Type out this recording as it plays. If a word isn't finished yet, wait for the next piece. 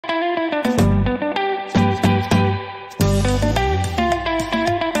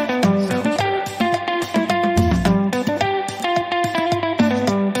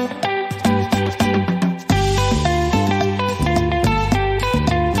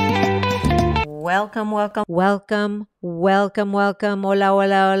Welcome, welcome, welcome, welcome, welcome. Hola,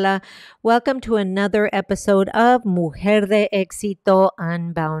 hola, hola. Welcome to another episode of Mujer de Éxito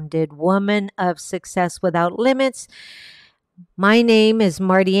Unbounded, Woman of Success Without Limits. My name is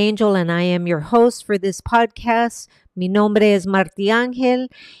Marty Angel and I am your host for this podcast. Mi nombre es Marty Ángel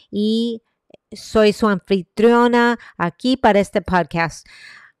y soy su anfitriona aquí para este podcast.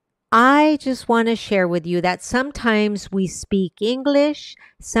 I just want to share with you that sometimes we speak English,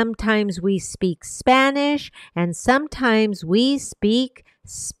 sometimes we speak Spanish, and sometimes we speak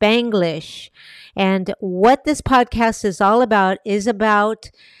Spanglish. And what this podcast is all about is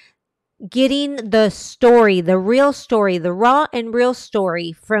about getting the story, the real story, the raw and real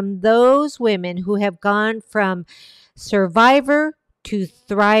story from those women who have gone from survivor to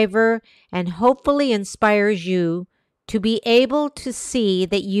thriver and hopefully inspires you to be able to see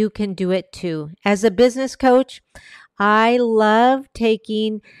that you can do it too. As a business coach, I love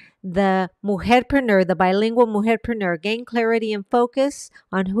taking the Mujer-Preneur, the bilingual Mujer-Preneur, gain clarity and focus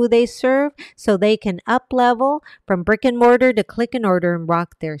on who they serve so they can up level from brick and mortar to click and order and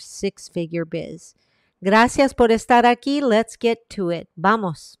rock their six-figure biz. Gracias por estar aquí. Let's get to it.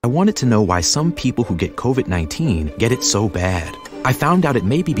 Vamos. I wanted to know why some people who get COVID-19 get it so bad. I found out it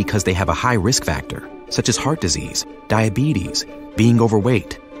may be because they have a high risk factor, such as heart disease, diabetes, being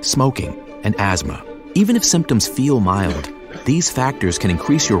overweight, smoking, and asthma. Even if symptoms feel mild, these factors can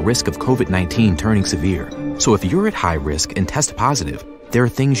increase your risk of COVID-19 turning severe. So if you're at high risk and test positive, there are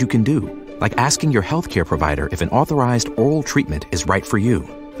things you can do, like asking your healthcare provider if an authorized oral treatment is right for you.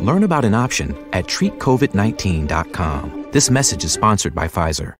 Learn about an option at treatcovid19.com. This message is sponsored by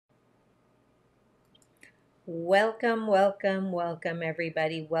Pfizer. Welcome, welcome, welcome,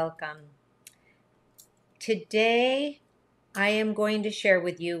 everybody. Welcome. Today, I am going to share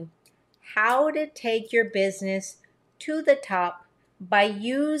with you how to take your business to the top by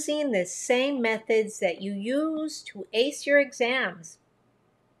using the same methods that you use to ace your exams.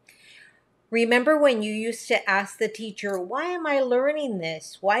 Remember when you used to ask the teacher, why am I learning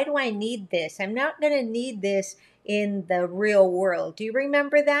this? Why do I need this? I'm not going to need this in the real world. Do you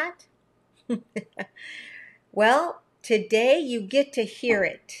remember that? Well, today you get to hear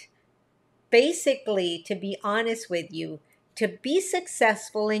it. Basically, to be honest with you, to be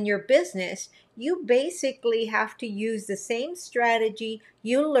successful in your business, you basically have to use the same strategy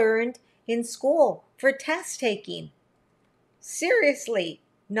you learned in school for test taking. Seriously.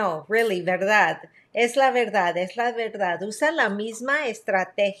 No, really, verdad. Es la verdad, es la verdad. Usa la misma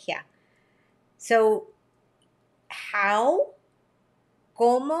estrategia. So, how?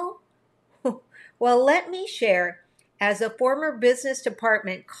 ¿Cómo? Well, let me share. As a former business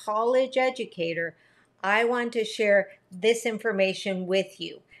department college educator, I want to share this information with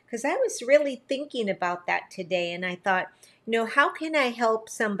you because I was really thinking about that today and I thought, how can I help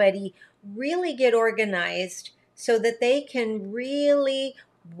somebody really get organized so that they can really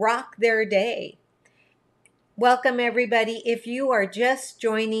rock their day? Welcome, everybody. If you are just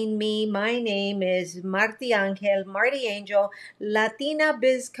joining me, my name is Marty Angel, Marty Angel, Latina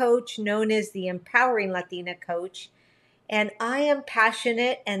biz coach known as the Empowering Latina Coach. And I am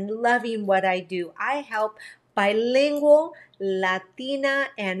passionate and loving what I do. I help bilingual Latina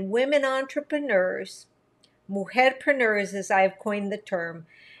and women entrepreneurs, mujerpreneurs as I've coined the term,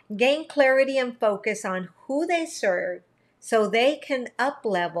 gain clarity and focus on who they serve so they can up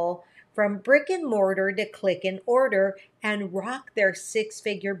level from brick and mortar to click and order and rock their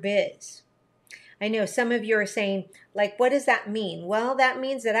six-figure biz. I know some of you are saying, like, what does that mean? Well, that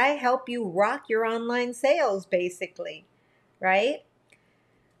means that I help you rock your online sales, basically, right?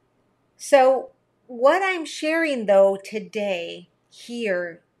 So what I'm sharing, though, today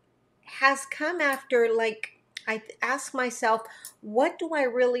here has come after, I ask myself, what do I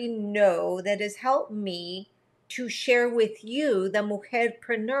really know that has helped me to share with you, the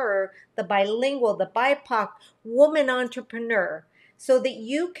Mujer-Preneur, the bilingual, the BIPOC woman entrepreneur, so that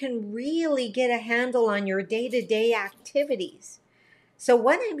you can really get a handle on your day-to-day activities. So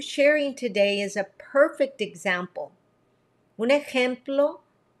what I'm sharing today is a perfect example, un ejemplo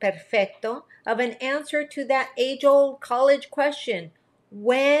perfecto of an answer to that age-old college question,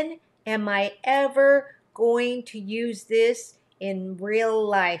 when am I ever going to use this in real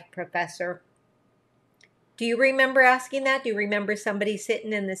life, Professor? Do you remember asking that? Do you remember somebody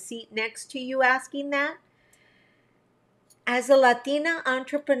sitting in the seat next to you asking that? As a Latina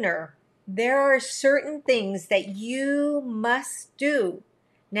entrepreneur, there are certain things that you must do.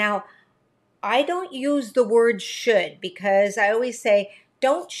 Now, I don't use the word should because I always say,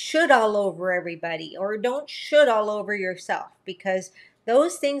 don't should all over everybody or don't should all over yourself, because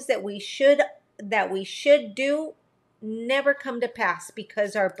those things that we should do never come to pass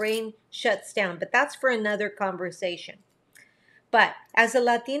because our brain shuts down. But that's for another conversation. But as a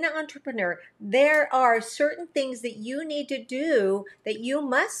Latina entrepreneur, there are certain things that you need to do, that you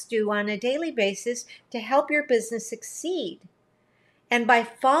must do on a daily basis to help your business succeed. And by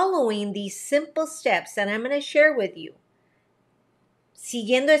following these simple steps that I'm going to share with you,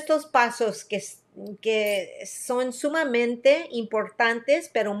 siguiendo estos pasos que son sumamente importantes,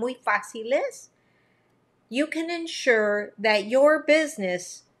 pero muy fáciles, you can ensure that your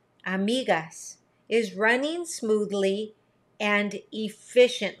business, amigas, is running smoothly and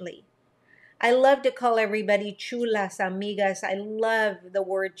efficiently. I love to call everybody chulas, amigas. I love the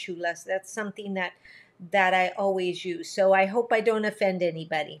word chulas. That's something that I always use. So I hope I don't offend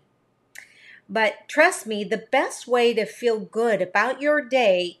anybody. But trust me, the best way to feel good about your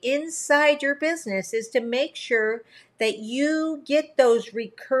day inside your business is to make sure that you get those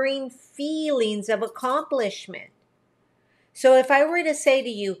recurring feelings of accomplishment. So if I were to say to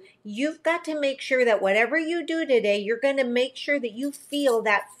you, you've got to make sure that whatever you do today, you're going to make sure that you feel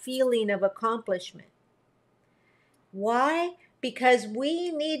that feeling of accomplishment. Why? Because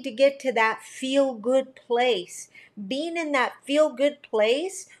we need to get to that feel-good place. Being in that feel-good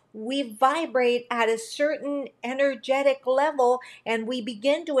place, we vibrate at a certain energetic level, and we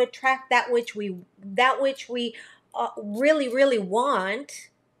begin to attract that which we really, really want,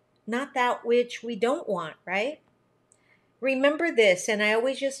 not that which we don't want, right? Remember this, and I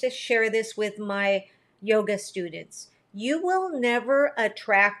always used to share this with my yoga students. You will never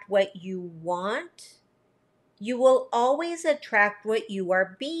attract what you want. You will always attract what you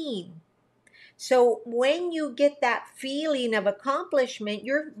are being. So when you get that feeling of accomplishment,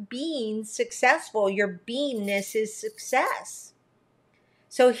 you're being successful. Your beingness is success.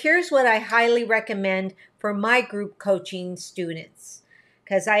 So here's what I highly recommend for my group coaching students,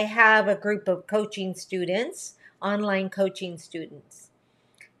 because I have a group of coaching students, online coaching students.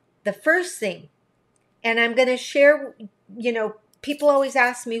 The first thing, and I'm going to share, people always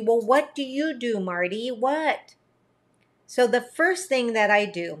ask me, well, what do you do, Marty? What? So the first thing that I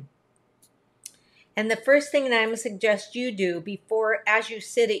do, and the first thing that I'm going to suggest you do before, as you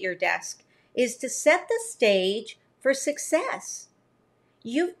sit at your desk, is to set the stage for success.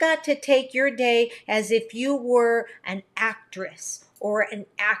 You've got to take your day as if you were an actress or an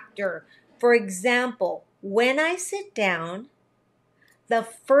actor. For example, when I sit down, the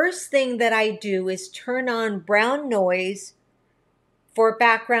first thing that I do is turn on brown noise for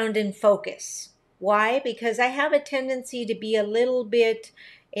background and focus. Why? Because I have a tendency to be a little bit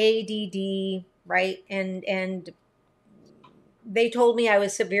ADD, right? And they told me I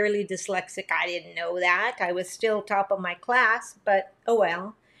was severely dyslexic. I didn't know that. I was still top of my class, but oh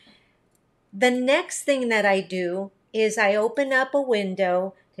well. The next thing that I do is I open up a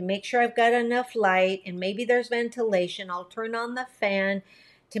window to make sure I've got enough light, and maybe there's ventilation. I'll turn on the fan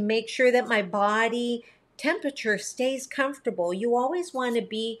to make sure that my body temperature stays comfortable. You always want to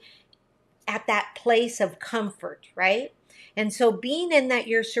be at that place of comfort, right? And so being in that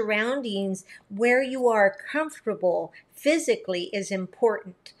your surroundings where you are comfortable physically is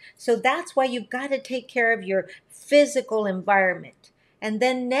important. So that's why you've got to take care of your physical environment. And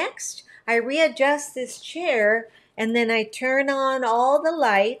then next, I readjust this chair, and then I turn on all the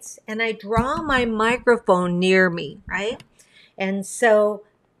lights, and I draw my microphone near me, right? And so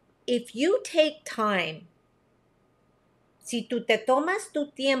if you take time, si tú te tomas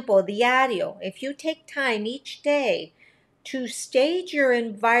tu tiempo diario, if you take time each day to stage your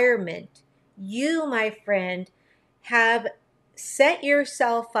environment, you, my friend, have set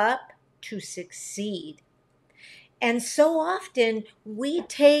yourself up to succeed. And so often we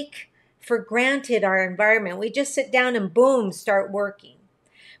take for granted our environment. We just sit down and boom, start working.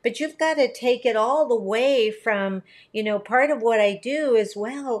 But you've got to take it all the way from, part of what I do as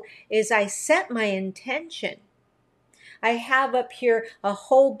well is I set my intention. I have up here a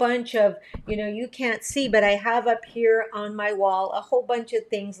whole bunch of, you can't see, but I have up here on my wall a whole bunch of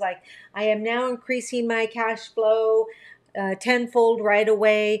things like I am now increasing my cash flow tenfold right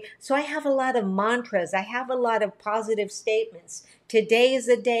away. So I have a lot of mantras. I have a lot of positive statements. Today is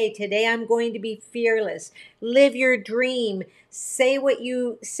the day. Today I'm going to be fearless. Live your dream. Say what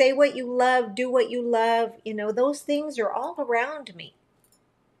you love. Do what you love. Those things are all around me.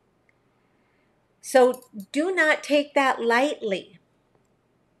 So do not take that lightly.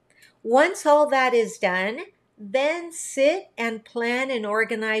 Once all that is done, then sit and plan and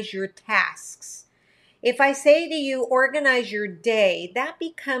organize your tasks. If I say to you, organize your day, that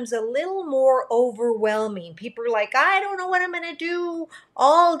becomes a little more overwhelming. People are like, I don't know what I'm going to do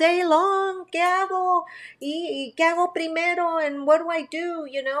all day long. ¿Qué hago? ¿Y qué hago primero? And what do I do?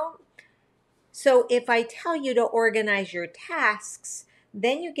 So if I tell you to organize your tasks,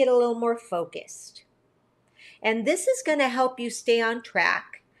 then you get a little more focused. And this is going to help you stay on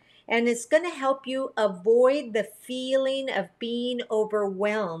track. And it's going to help you avoid the feeling of being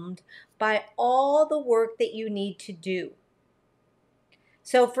overwhelmed by all the work that you need to do.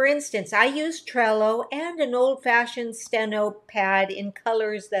 So for instance, I use Trello and an old-fashioned steno pad in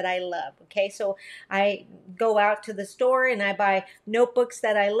colors that I love. Okay, so I go out to the store and I buy notebooks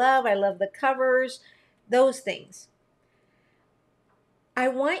that I love. I love the covers, those things. I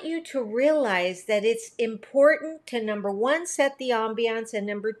want you to realize that it's important to, number one, set the ambiance, and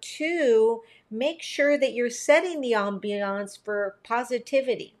number two, make sure that you're setting the ambiance for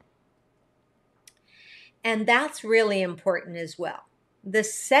positivity. And that's really important as well. The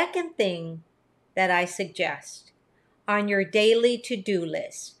second thing that I suggest on your daily to-do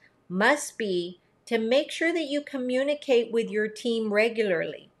list must be to make sure that you communicate with your team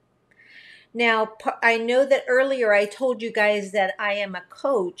regularly. Now, I know that earlier I told you guys that I am a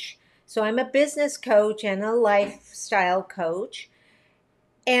coach. So I'm a business coach and a lifestyle coach.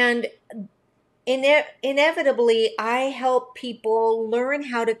 And inevitably, I help people learn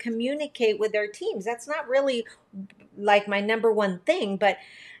how to communicate with their teams. That's not really like my number one thing, but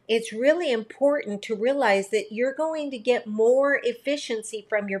it's really important to realize that you're going to get more efficiency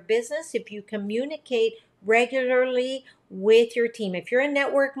from your business if you communicate regularly with your team. If you're a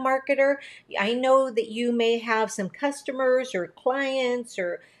network marketer, I know that you may have some customers or clients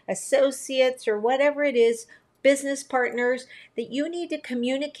or associates or whatever it is, business partners that you need to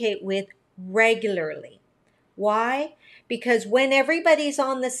communicate with regularly. Why? Because when everybody's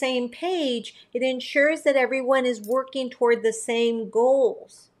on the same page, it ensures that everyone is working toward the same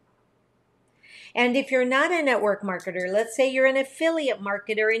goals. And if you're not a network marketer, let's say you're an affiliate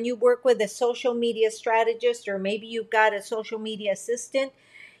marketer and you work with a social media strategist, or maybe you've got a social media assistant,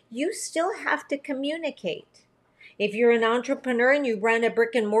 you still have to communicate. If you're an entrepreneur and you run a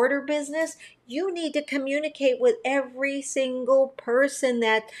brick and mortar business, you need to communicate with every single person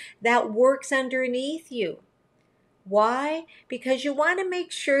that works underneath you. Why? Because you want to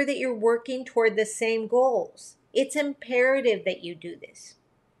make sure that you're working toward the same goals. It's imperative that you do this.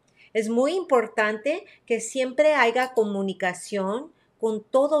 Es muy importante que siempre haya comunicación con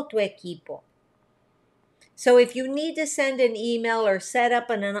todo tu equipo. So if you need to send an email or set up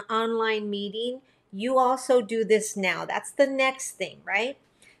an online meeting, you also do this now. That's the next thing, right?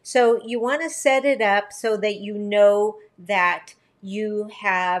 So you want to set it up so that you know that you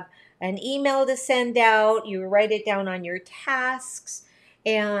have an email to send out, you write it down on your tasks,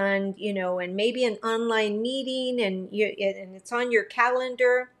 and and maybe an online meeting, and it's on your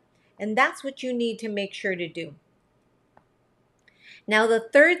calendar, and that's what you need to make sure to do. Now, the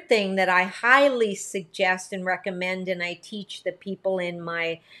third thing that I highly suggest and recommend, and I teach the people in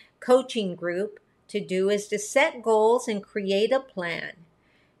my coaching group to do, is to set goals and create a plan.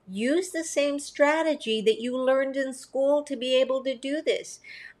 Use the same strategy that you learned in school to be able to do this.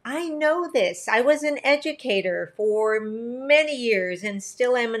 I know this. I was an educator for many years and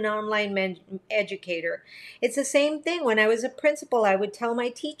still am an online educator. It's the same thing. When I was a principal, I would tell my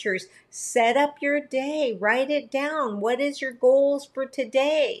teachers, set up your day, write it down. What is your goals for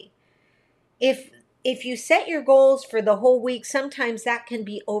today? If you set your goals for the whole week, sometimes that can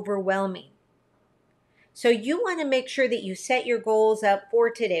be overwhelming. So you want to make sure that you set your goals up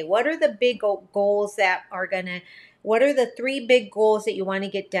for today. What are the big goals what are the 3 big goals that you want to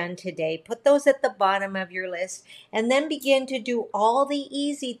get done today? Put those at the bottom of your list and then begin to do all the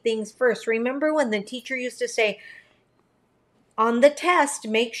easy things first. Remember when the teacher used to say, on the test,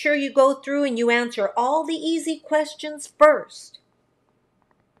 make sure you go through and you answer all the easy questions first.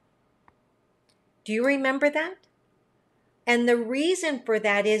 Do you remember that? And the reason for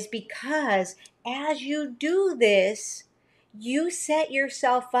that is because as you do this, you set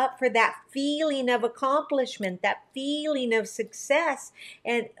yourself up for that feeling of accomplishment, that feeling of success.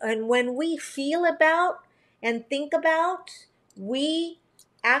 And when we feel about and think about, we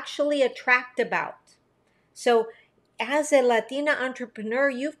actually attract about. So as a Latina entrepreneur,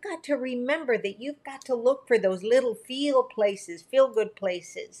 you've got to remember that you've got to look for those little feel good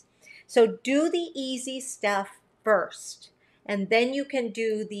places. So do the easy stuff first. And then you can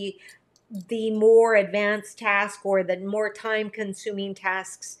do the more advanced task or the more time-consuming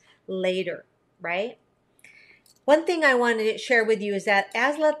tasks later, right? One thing I wanted to share with you is that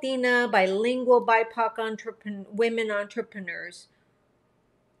as Latina, bilingual, BIPOC women entrepreneurs,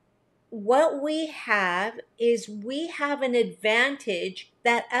 what we have is we have an advantage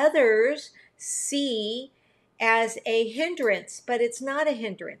that others see as a hindrance, but it's not a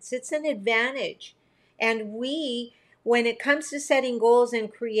hindrance. It's an advantage. And we when it comes to setting goals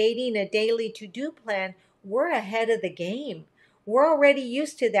and creating a daily to-do plan, we're ahead of the game. We're already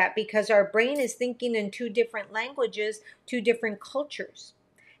used to that because our brain is thinking in two different languages, two different cultures.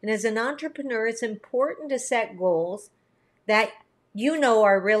 And as an entrepreneur, it's important to set goals that you know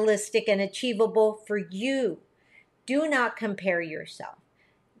are realistic and achievable for you. Do not compare yourself.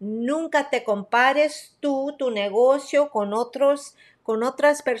 Nunca te compares tú, tu negocio, con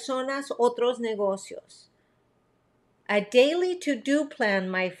otras personas, otros negocios. A daily to-do plan,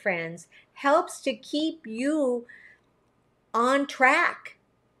 my friends, helps to keep you on track.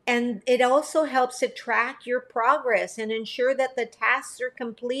 And it also helps to track your progress and ensure that the tasks are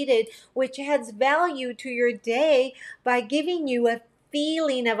completed, which adds value to your day by giving you a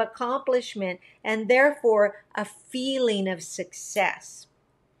feeling of accomplishment and therefore a feeling of success.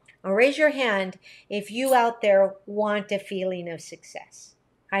 Now raise your hand if you out there want a feeling of success.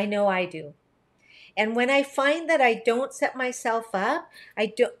 I know I do. And when I find that I don't set myself up,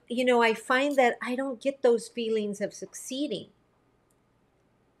 I find that I don't get those feelings of succeeding.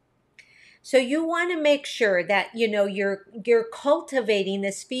 So you want to make sure that you're cultivating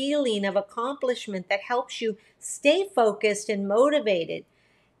this feeling of accomplishment that helps you stay focused and motivated.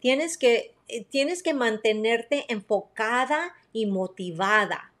 Tienes que mantenerte enfocada y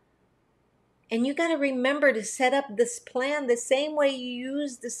motivada. And you got to remember to set up this plan the same way you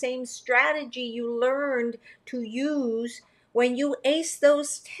use the same strategy you learned to use when you ace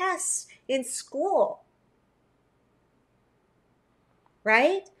those tests in school.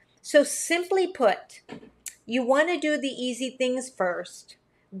 Right? So simply put, you want to do the easy things first.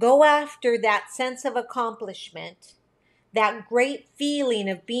 Go after that sense of accomplishment, that great feeling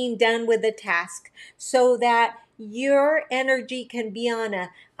of being done with a task, so that your energy can be on a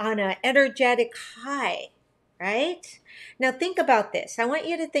energetic high, right? Now think about this. I want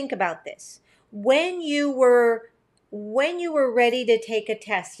you to think about this. When you were ready to take a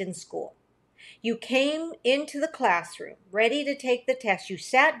test in school, you came into the classroom ready to take the test. You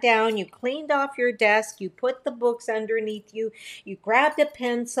sat down, you cleaned off your desk, you put the books underneath you, you grabbed a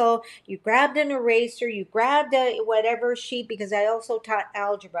pencil, you grabbed an eraser, you grabbed a whatever sheet, because I also taught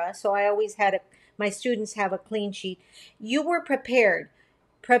algebra, so I always had my students have a clean sheet. You were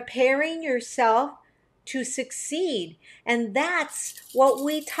preparing yourself to succeed. And that's what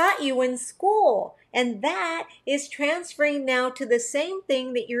we taught you in school. And that is transferring now to the same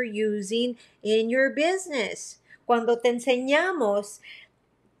thing that you're using in your business. Cuando te enseñamos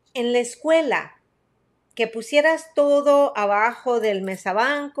en la escuela que pusieras todo abajo del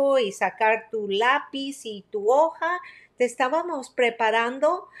mesabanco y sacar tu lápiz y tu hoja, te estábamos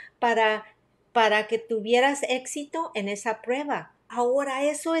preparando para que tuvieras éxito en esa prueba. Ahora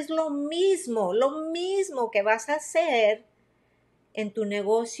eso es lo mismo que vas a hacer en tu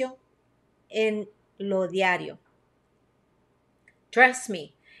negocio, en lo diario. Trust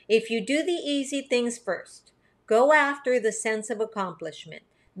me, if you do the easy things first, go after the sense of accomplishment,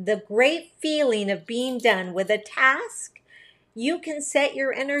 the great feeling of being done with a task, you can set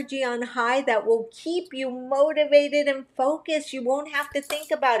your energy on high that will keep you motivated and focused. You won't have to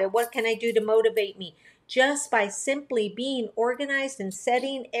think about it. What can I do to motivate me? Just by simply being organized and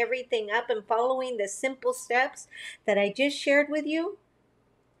setting everything up and following the simple steps that I just shared with you,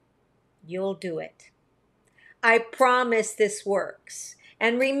 you'll do it. I promise this works.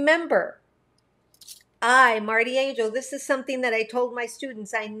 And remember, Marty Angel, this is something that I told my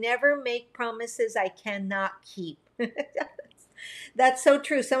students. I never make promises I cannot keep. That's so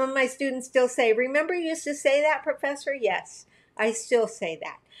true. Some of my students still say, remember you used to say that, Professor? Yes, I still say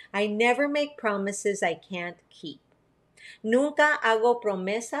that. I never make promises I can't keep. Nunca hago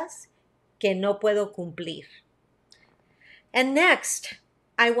promesas que no puedo cumplir. And next,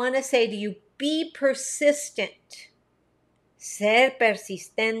 I want to say to you, be persistent. Ser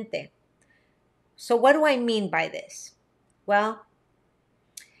persistente. So what do I mean by this? Well,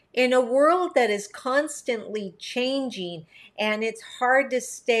 in a world that is constantly changing and it's hard to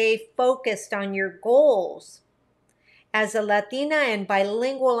stay focused on your goals, as a Latina and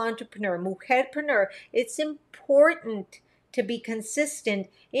bilingual entrepreneur, Mujer-Preneur, it's important to be consistent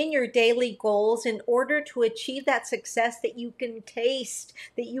in your daily goals in order to achieve that success that you can taste,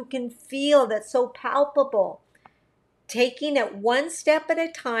 that you can feel, that's so palpable. Taking it one step at a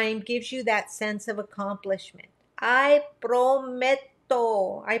time gives you that sense of accomplishment. I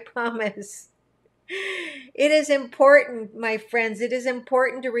prometo, I promise. It is important, my friends, it is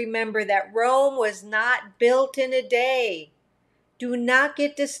important to remember that Rome was not built in a day. Do not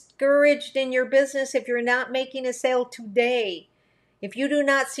get discouraged in your business if you're not making a sale today. If you do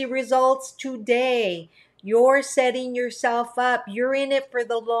not see results today, you're setting yourself up. You're in it for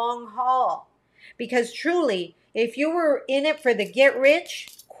the long haul. Because truly, If you were in it for the get rich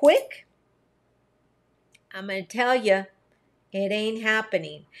quick, I'm going to tell you, it ain't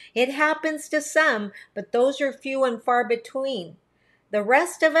happening. It happens to some, but those are few and far between. The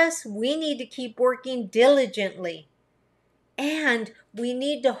rest of us, we need to keep working diligently. And we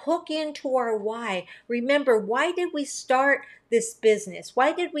need to hook into our why. Remember, why did we start this business?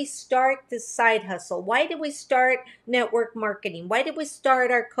 Why did we start this side hustle? Why did we start network marketing? Why did we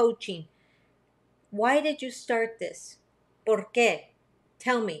start our coaching? Why did you start this? ¿Por qué?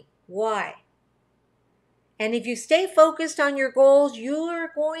 Tell me, why? And if you stay focused on your goals, you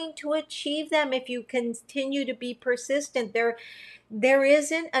are going to achieve them if you continue to be persistent. There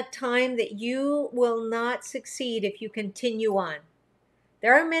isn't a time that you will not succeed if you continue on.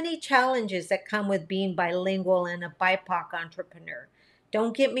 There are many challenges that come with being bilingual and a BIPOC entrepreneur.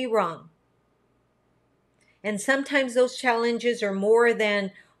 Don't get me wrong. And sometimes those challenges are more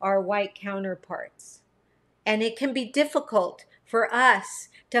than our white counterparts. And it can be difficult for us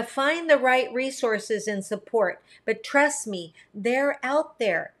to find the right resources and support. But trust me, they're out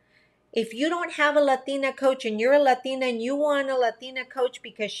there. If you don't have a Latina coach and you're a Latina and you want a Latina coach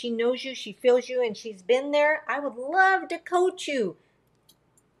because she knows you, she feels you, and she's been there, I would love to coach you.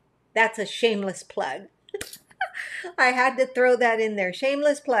 That's a shameless plug. I had to throw that in there.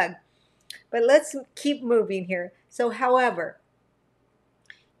 Shameless plug. But let's keep moving here. So, however,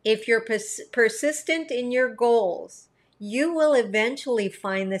 if you're persistent in your goals, you will eventually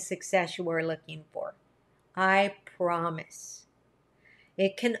find the success you are looking for. I promise.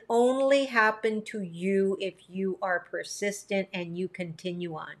 It can only happen to you if you are persistent and you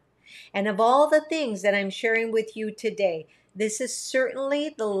continue on. And of all the things that I'm sharing with you today, this is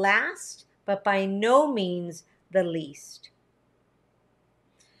certainly the last, but by no means the least.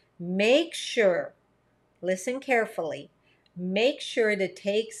 Make sure, listen carefully, make sure to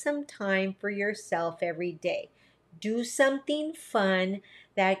take some time for yourself every day. Do something fun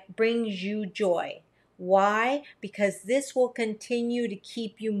that brings you joy. Why? Because this will continue to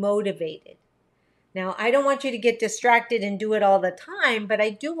keep you motivated. Now, I don't want you to get distracted and do it all the time, but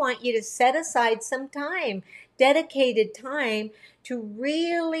I do want you to set aside some time, dedicated time, to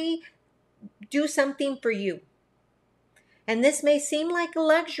really do something for you. And this may seem like a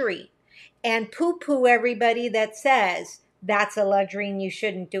luxury, and poo-poo everybody that says that's a luxury and you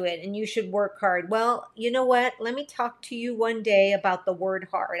shouldn't do it and you should work hard. Well, you know what? Let me talk to you one day about the word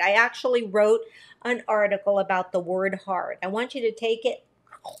hard. I actually wrote an article about the word hard. I want you to take it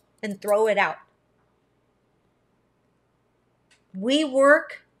and throw it out. We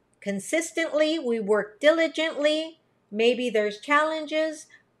work consistently, we work diligently. Maybe there's challenges,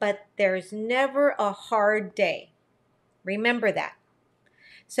 but there's never a hard day. Remember that.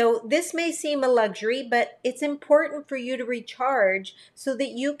 So this may seem a luxury, but it's important for you to recharge so that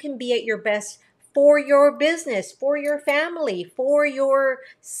you can be at your best for your business, for your family, for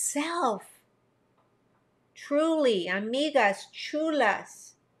yourself. Truly, amigas,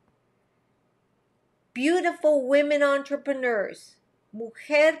 chulas, beautiful women entrepreneurs,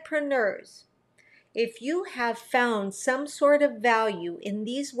 mujer-preneurs. If you have found some sort of value in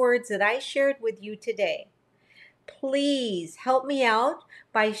these words that I shared with you today, please help me out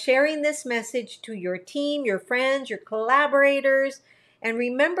by sharing this message to your team, your friends, your collaborators, and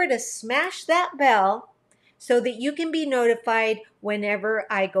remember to smash that bell so that you can be notified whenever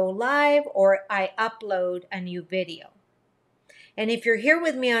I go live or I upload a new video. And if you're here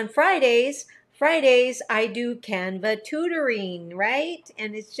with me on Fridays I do Canva tutoring, right?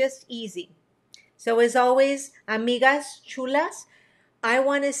 And it's just easy. So as always, amigas chulas, I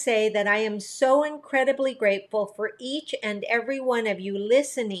want to say that I am so incredibly grateful for each and every one of you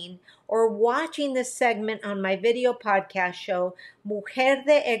listening or watching this segment on my video podcast show, Mujer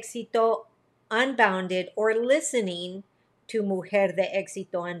de Éxito Unbounded, or listening to Mujer de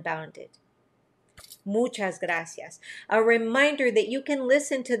Éxito Unbounded. Muchas gracias. A reminder that you can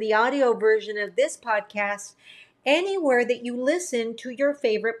listen to the audio version of this podcast anywhere that you listen to your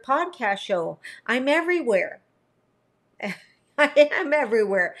favorite podcast show. I'm everywhere. I am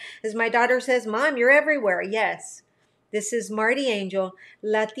everywhere. As my daughter says, Mom, you're everywhere. Yes. This is Marty Angel,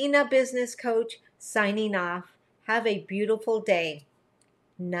 Latina business coach, signing off. Have a beautiful day.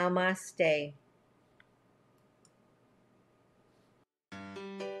 Namaste.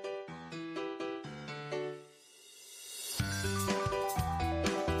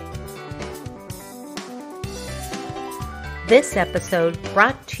 This episode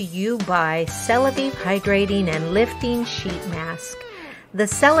brought to you by Celavive Hydrating and Lifting Sheet Mask. The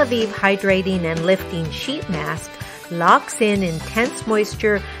Celavive Hydrating and Lifting Sheet Mask locks in intense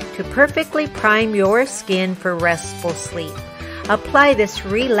moisture to perfectly prime your skin for restful sleep. Apply this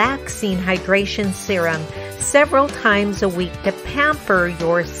relaxing hydration serum several times a week to pamper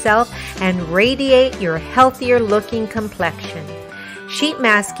yourself and radiate your healthier looking complexion. Sheet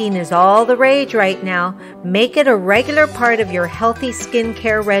masking is all the rage right now. Make it a regular part of your healthy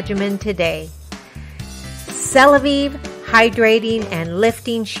skincare regimen today. Celavive Hydrating and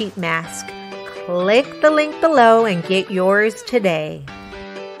Lifting Sheet Mask. Click the link below and get yours today.